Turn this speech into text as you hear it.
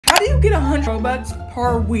do you get 100 Robux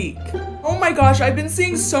per week? Oh my gosh, I've been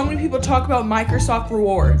seeing so many people talk about Microsoft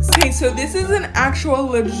rewards. Okay, so this is an actual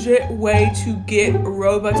legit way to get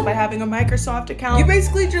Robux by having a Microsoft account. You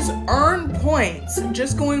basically just earn points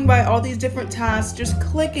just going by all these different tasks, just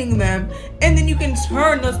clicking them, and then you can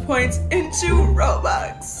turn those points into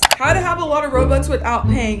Robux. How to have a lot of Robux without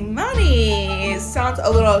paying money sounds a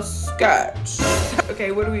little sketch.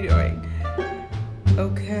 Okay, what are we doing?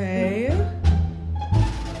 Okay.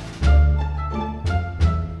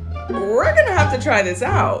 We're gonna have to try this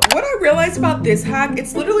out. What I realized about this hack,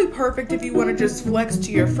 it's literally perfect if you want to just flex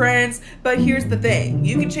to your friends, but here's the thing.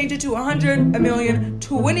 You can change it to 100, a million,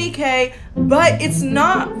 20K, but it's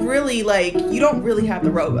not really like, you don't really have the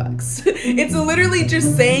Robux. It's literally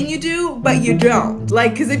just saying you do, but you don't.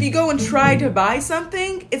 Like, because if you go and try to buy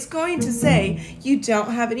something, it's going to say you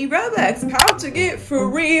don't have any Robux. How to get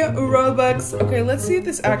free Robux. Okay, let's see if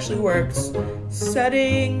this actually works.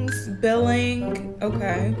 Settings, billing,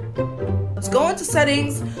 okay. Let's go into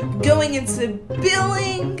settings, going into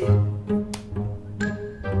billing.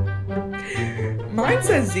 Mine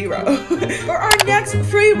says 0. For our next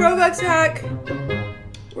free Robux hack,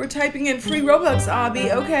 we're typing in free Robux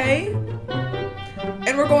obby, okay?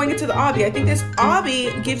 And we're going into the obby. I think this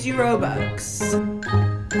obby gives you Robux.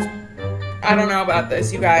 I don't know about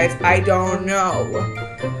this, you guys. I don't know.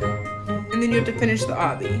 And then you have to finish the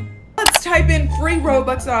obby. Let's type in free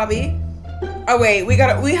Robux obby. Oh wait, we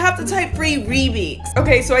have to type free Rebeeks.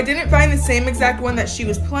 Okay, so I didn't find the same exact one that she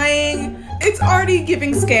was playing. It's already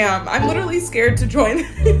giving scam. I'm literally scared to join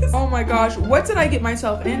this. Oh my gosh, what did I get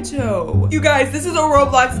myself into? You guys, this is a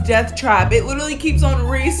Roblox death trap. It literally keeps on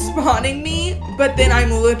respawning me, but then I'm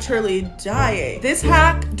literally dying. This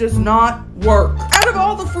hack does not work. Out of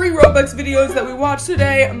all the free Robux videos that we watched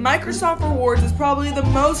today, Microsoft Rewards is probably the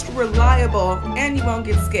most reliable and you won't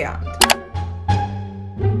get scammed.